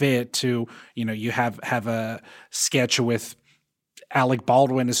right fit to, you know, you have a sketch with Alec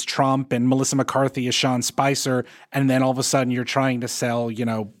Baldwin as Trump and Melissa McCarthy as Sean Spicer, and then all of a sudden you're trying to sell, you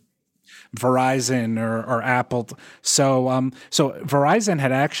know, Verizon or Apple. So Verizon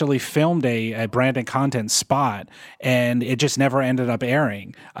had actually filmed a branded content spot, and it just never ended up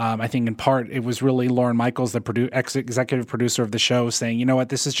airing. I think in part it was really Lorne Michaels, the executive producer of the show, saying, you know what,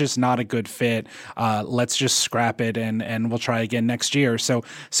 this is just not a good fit. Let's just scrap it and we'll try again next year. So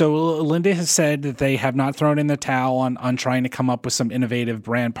Linda has said that they have not thrown in the towel on trying to come up with some innovative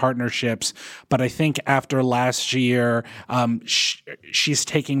brand partnerships. But I think after last year, she's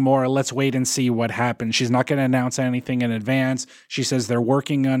taking more, let's wait and see what happens. She's not going to announce anything in advance. She says they're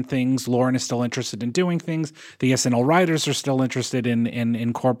working on things. Lauren is still interested in doing things. The SNL writers are still interested in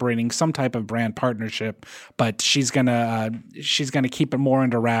incorporating some type of brand partnership, but she's gonna keep it more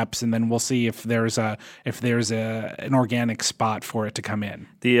under wraps, and then we'll see if there's an organic spot for it to come in.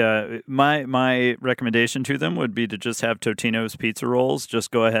 The my recommendation to them would be to just have Totino's Pizza Rolls just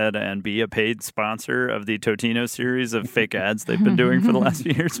go ahead and be a paid sponsor of the Totino series of fake ads they've been doing for the last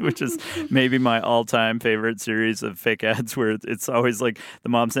few years, which is maybe my all-time favorite series of fake ads, where it's always like the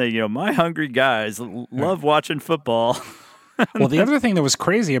mom saying, you know, my hungry guys love watching football. Well, the other thing that was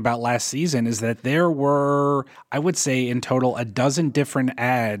crazy about last season is that there were, I would say in total, a dozen different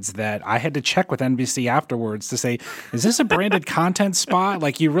ads that I had to check with NBC afterwards to say, is this a branded content spot?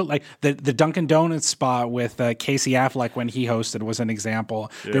 Like like the Dunkin' Donuts spot with Casey Affleck when he hosted was an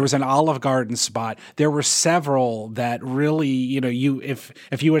example. Yeah. There was an Olive Garden spot. There were several that really, you know,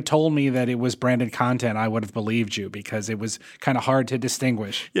 if you had told me that it was branded content, I would have believed you because it was kind of hard to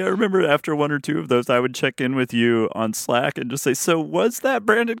distinguish. Yeah, I remember after one or two of those, I would check in with you on Slack and just say, so was that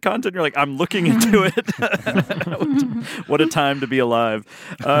branded content? You're like, I'm looking into it. What a time to be alive.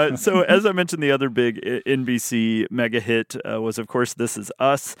 So as I mentioned, the other big NBC mega hit was, of course, This Is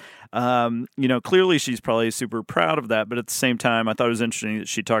Us. You know, clearly she's probably super proud of that, but at the same time, I thought it was interesting that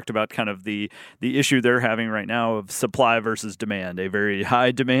she talked about kind of the issue they're having right now of supply versus demand, a very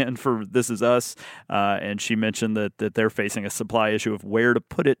high demand for This Is Us, and she mentioned that they're facing a supply issue of where to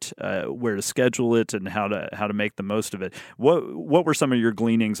put it, where to schedule it, and how to make the most of it. What were some of your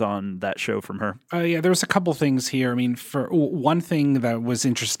gleanings on that show from her? Yeah, there was a couple things here. I mean, for one thing that was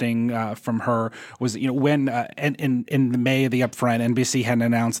interesting from her was, you know, when in May of the upfront, NBC had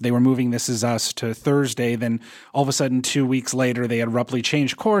announced they were moving This Is Us to Thursday. Then all of a sudden, 2 weeks later, they had abruptly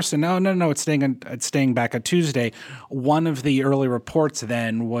changed course, and no, it's staying back at Tuesday. One of the early reports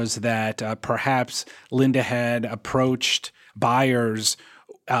then was that perhaps Linda had approached buyers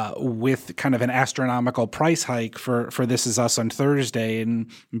with kind of an astronomical price hike for This Is Us on Thursday,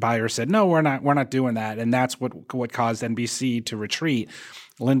 and buyers said, no, we're not doing that, and that's what caused NBC to retreat.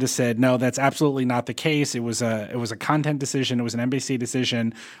 Linda said, no, that's absolutely not the case. It was a content decision. It was an NBC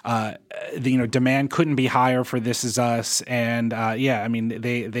decision. Demand couldn't be higher for This Is Us. And I mean,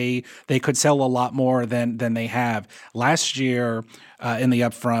 they could sell a lot more than they have. Last year in the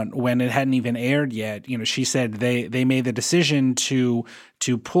upfront, when it hadn't even aired yet, she said they made the decision to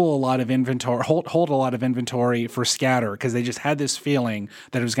pull a lot of inventory, hold a lot of inventory for Scatter, because they just had this feeling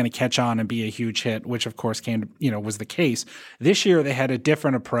that it was going to catch on and be a huge hit, which of course was the case. This year they had a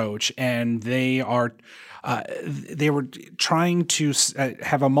different approach, and they were trying to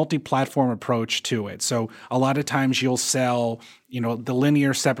have a multi-platform approach to it. So a lot of times you'll sell, the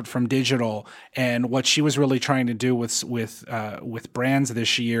linear separate from digital. And what she was really trying to do with brands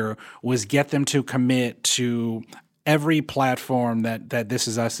this year was get them to commit to every platform that This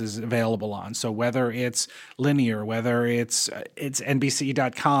Is Us is available on. So whether it's linear, whether it's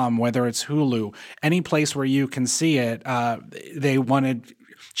NBC.com, whether it's Hulu, any place where you can see it,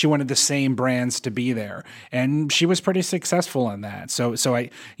 she wanted the same brands to be there, and she was pretty successful in that. So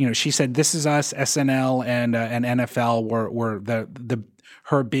she said This Is Us, SNL, and NFL were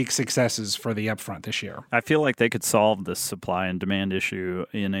her big successes for the upfront this year. I feel like they could solve this supply and demand issue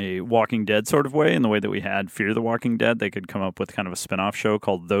in a Walking Dead sort of way, in the way that we had Fear the Walking Dead. They could come up with kind of a spinoff show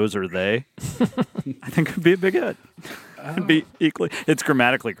called Those Are They. I think it would be a big hit. It'd be equally. It's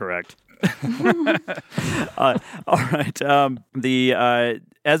grammatically correct. All right.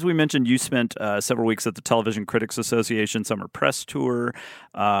 As we mentioned, you spent several weeks at the Television Critics Association Summer Press Tour.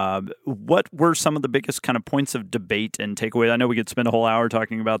 What were some of the biggest kind of points of debate and takeaway? I know we could spend a whole hour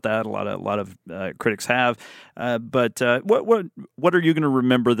talking about that. A lot of critics have. But what are you going to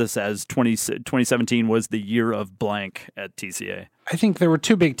remember this as? 2017 was the year of blank at TCA. I think there were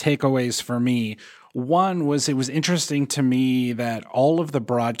two big takeaways for me. One was, it was interesting to me that all of the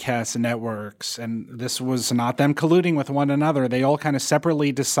broadcast networks, and this was not them colluding with one another, they all kind of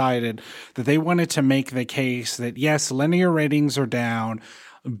separately decided that they wanted to make the case that, yes, linear ratings are down,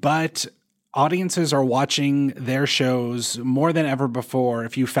 but audiences are watching their shows more than ever before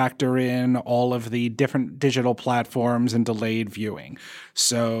if you factor in all of the different digital platforms and delayed viewing.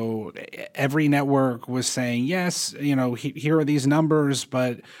 So every network was saying, yes, here are these numbers,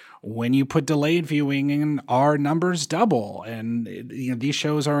 but when you put delayed viewing in, our numbers double, and these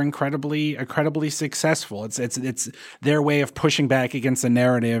shows are incredibly successful. It's their way of pushing back against the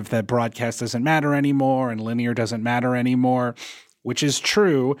narrative that broadcast doesn't matter anymore and linear doesn't matter anymore, which is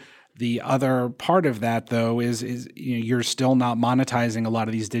true. The other part of that, though, is you're still not monetizing a lot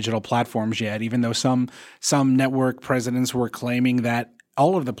of these digital platforms yet, even though some network presidents were claiming that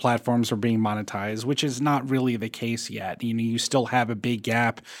all of the platforms are being monetized, which is not really the case yet. You still have a big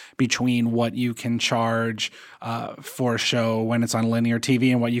gap between what you can charge for a show when it's on linear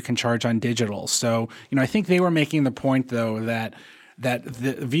TV and what you can charge on digital. So, I think they were making the point, though, that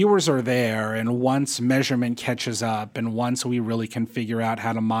the viewers are there, and once measurement catches up and once we really can figure out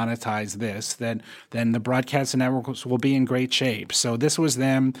how to monetize this, then the broadcast networks will be in great shape. So this was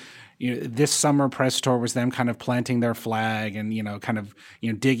them. This summer press tour was them kind of planting their flag and,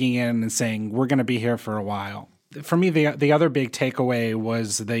 digging in and saying, we're going to be here for a while. For me, the other big takeaway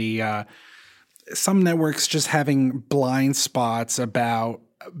was some networks just having blind spots about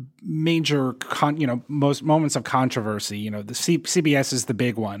major, most moments of controversy. The CBS is the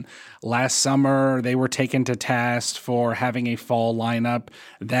big one. Last summer, they were taken to task for having a fall lineup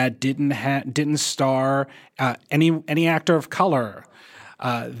that didn't star any actor of color.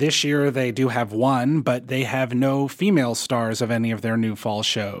 This year they do have one, but they have no female stars of any of their new fall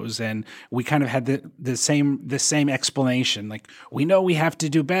shows. And we kind of had the same explanation. Like, we know we have to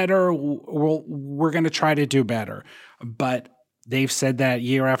do better. We're going to try to do better. But they've said that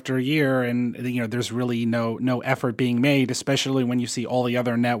year after year, and there's really no effort being made, especially when you see all the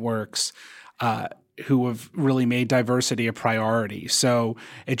other networks who have really made diversity a priority. So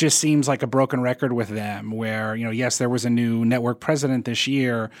it just seems like a broken record with them where, yes, there was a new network president this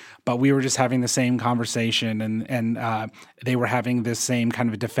year, but we were just having the same conversation and they were having this same kind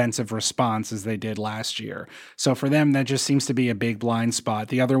of defensive response as they did last year. So for them, that just seems to be a big blind spot.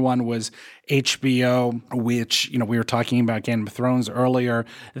 The other one was HBO, which, we were talking about Game of Thrones earlier.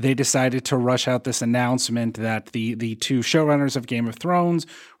 They decided to rush out this announcement that the two showrunners of Game of Thrones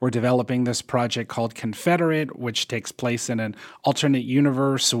were developing this project called Confederate, which takes place in an alternate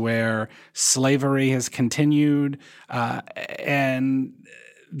universe where slavery has continued. And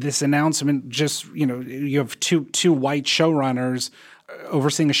this announcement just, you have two white showrunners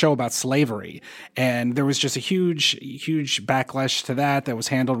overseeing a show about slavery. And there was just a huge backlash to that was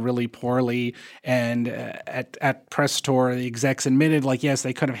handled really poorly. And at Press Tour, the execs admitted, like, yes,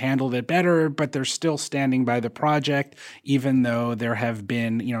 they could have handled it better, but they're still standing by the project, even though there have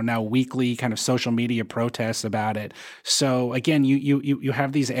been, now weekly kind of social media protests about it. So again, you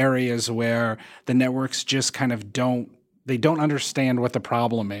have these areas where the networks just kind of don't understand what the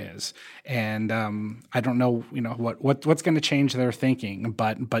problem is, and I don't know, what's going to change their thinking,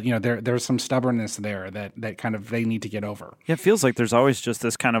 but there's some stubbornness there that kind of they need to get over. Yeah, it feels like there's always just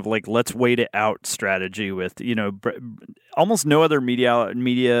this kind of like let's wait it out strategy with almost no other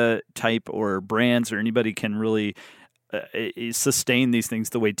media type or brands or anybody can really sustain these things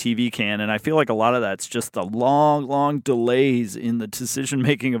the way TV can, and I feel like a lot of that's just the long delays in the decision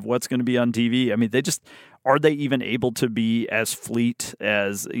making of what's going to be on TV. I mean, are they even able to be as fleet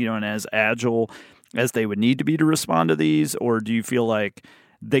as and as agile as they would need to be to respond to these, or do you feel like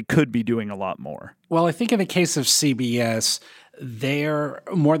they could be doing a lot more? Well, I think in the case of CBS, they're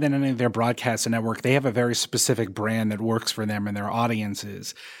more than any of their broadcast network, they have a very specific brand that works for them and their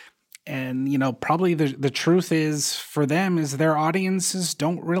audiences. And, probably the truth is for them is their audiences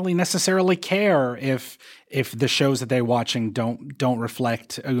don't really necessarily care if the shows that they're watching don't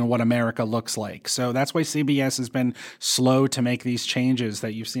reflect what America looks like. So that's why CBS has been slow to make these changes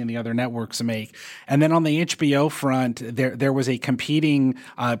that you've seen the other networks make. And then on the HBO front, there was a competing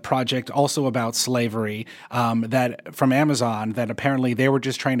project also about slavery that from Amazon that apparently they were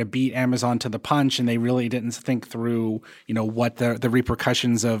just trying to beat Amazon to the punch, and they really didn't think through what the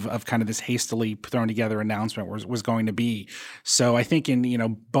repercussions of kind of this hastily thrown together announcement was going to be. So I think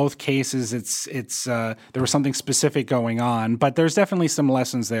in both cases it's there was something specific going on, but there's definitely some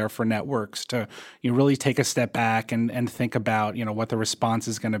lessons there for networks to really take a step back and think about what the response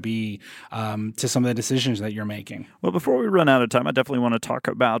is going to be to some of the decisions that you're making. Well, before we run out of time, I definitely want to talk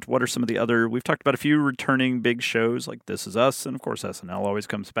about what are some of the other. We've talked about a few returning big shows like This Is Us, and of course SNL always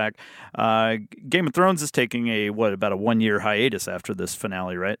comes back. Game of Thrones is taking about a 1-year hiatus after this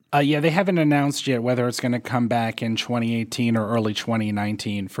finale, right? Yeah, they haven't announced yet whether it's going to come back in 2018 or early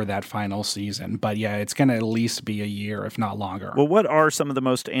 2019 for that final season. But yeah, it's going to at least be a year, if not longer. Well, what are some of the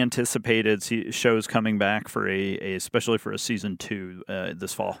most anticipated shows coming back for especially for a season 2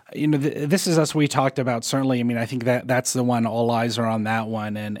 this fall? This Is Us we talked about, certainly. I mean, I think that's the one, all eyes are on that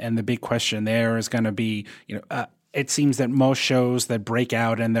one. And the big question there is going to be, it seems that most shows that break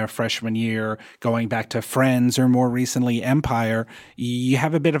out in their freshman year, going back to Friends or more recently Empire, you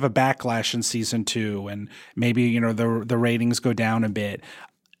have a bit of a backlash in season 2, and maybe the ratings go down a bit.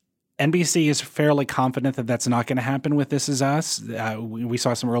 NBC is fairly confident that that's not going to happen with This Is Us. We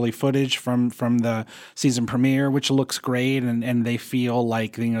saw some early footage from the season premiere, which looks great, and they feel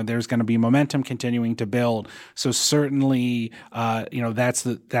like there's going to be momentum continuing to build. So certainly, that's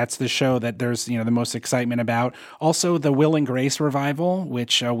the show that there's the most excitement about. Also, the Will and Grace revival,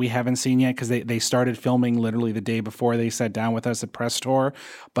 which we haven't seen yet because they started filming literally the day before they sat down with us at Press Tour.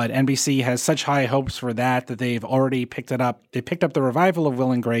 But NBC has such high hopes for that they've already picked it up. They picked up the revival of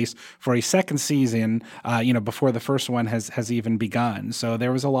Will and Grace for a second season, before the first one has even begun. So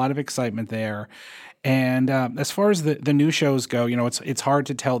there was a lot of excitement there. And as far as the new shows go, it's hard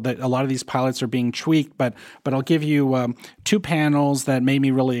to tell that a lot of these pilots are being tweaked, but I'll give you 2 panels that made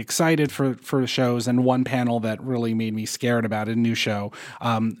me really excited for shows, and 1 panel that really made me scared about a new show.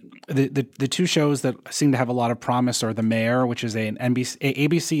 The 2 shows that seem to have a lot of promise are The Mayor, which is an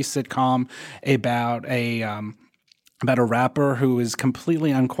ABC sitcom about a rapper who is completely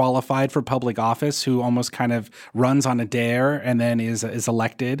unqualified for public office, who almost kind of runs on a dare and then is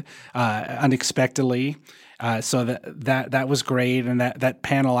elected unexpectedly. So that was great, and that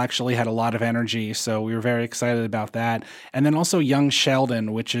panel actually had a lot of energy. So we were very excited about that. And then also Young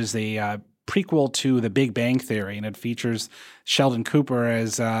Sheldon, which is a prequel to The Big Bang Theory, and it features Sheldon Cooper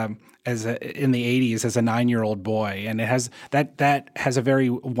as in the 80s as a 9-year-old boy, and it has that has a very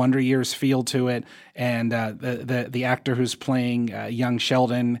Wonder Years feel to it. And the actor who's playing young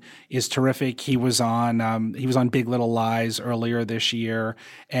Sheldon is terrific. He was on Big Little Lies earlier this year,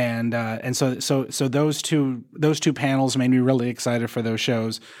 and so those two panels made me really excited for those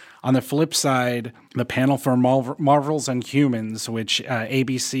shows. On the flip side, the panel for Marvels and Humans, which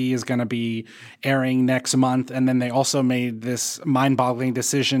ABC is going to be airing next month, and then they also made this mind-boggling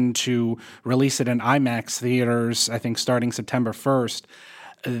decision to release it in IMAX theaters, I think starting September 1st.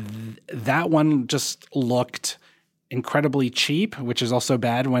 That one just looked incredibly cheap, which is also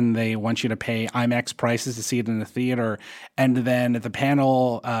bad when they want you to pay IMAX prices to see it in the theater. And then at the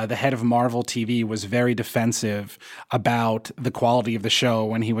panel, the head of Marvel TV was very defensive about the quality of the show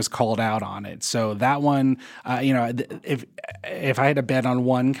when he was called out on it. So that one, if I had to bet on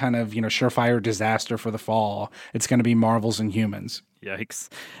one kind of, surefire disaster for the fall, it's going to be Marvel's Inhumans. Yikes.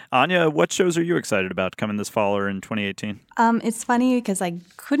 Anya, what shows are you excited about coming this fall or in 2018? It's funny because I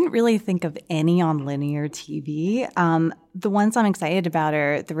couldn't really think of any on linear TV. The ones I'm excited about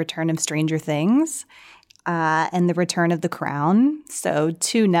are the return of Stranger Things and the return of The Crown. So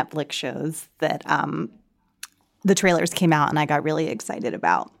 2 Netflix shows that the trailers came out and I got really excited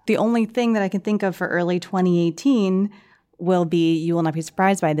about. The only thing that I can think of for early 2018 will be, you will not be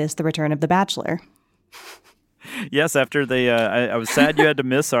surprised by this, the return of The Bachelor. Yes, after I was sad you had to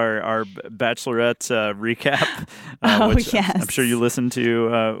miss our Bachelorette recap, which yes. I'm sure you listened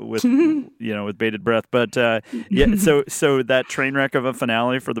to with with bated breath. But yeah, so that train wreck of a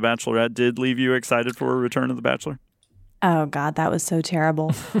finale for The Bachelorette did leave you excited for a return of The Bachelor? Oh God, that was so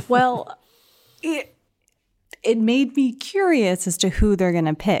terrible. Well, it made me curious as to who they're going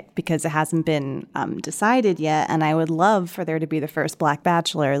to pick because it hasn't been decided yet. And I would love for there to be the first Black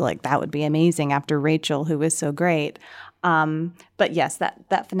Bachelor. Like, that would be amazing after Rachel, who was so great. But yes,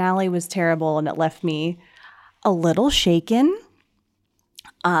 that finale was terrible and it left me a little shaken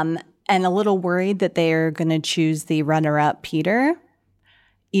and a little worried that they're going to choose the runner-up, Peter,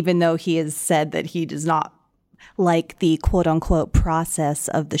 even though he has said that he does not like the quote-unquote process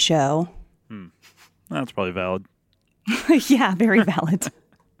of the show. That's probably valid. Yeah, very valid.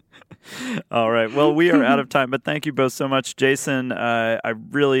 All right. Well, we are out of time, but thank you both so much. Jason, I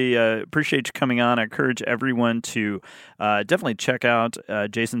really appreciate you coming on. I encourage everyone to definitely check out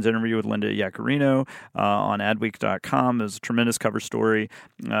Jason's interview with Linda Yaccarino on adweek.com. It was a tremendous cover story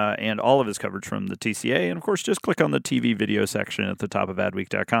and all of his coverage from the TCA. And, of course, just click on the TV video section at the top of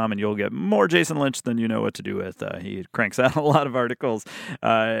adweek.com and you'll get more Jason Lynch than you know what to do with. He cranks out a lot of articles.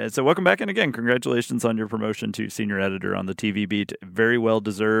 So welcome back. And, again, congratulations on your promotion to senior editor on the TV Beat. Very well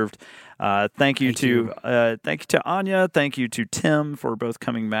deserved. Thank you to Anya. Thank you to Tim for both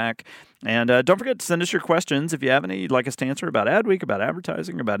coming back. And don't forget to send us your questions if you have any you'd like us to answer about Adweek, about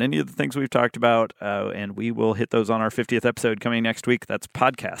advertising, about any of the things we've talked about. And we will hit those on our 50th episode coming next week. That's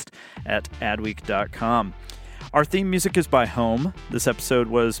podcast@adweek.com. Our theme music is by Home. This episode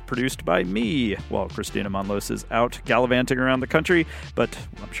was produced by me while Christina Monlos is out gallivanting around the country, but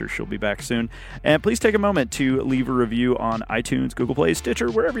I'm sure she'll be back soon. And please take a moment to leave a review on iTunes, Google Play, Stitcher,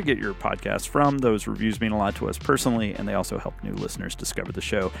 wherever you get your podcasts from. Those reviews mean a lot to us personally, and they also help new listeners discover the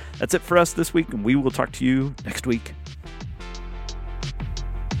show. That's it for us this week, and we will talk to you next week.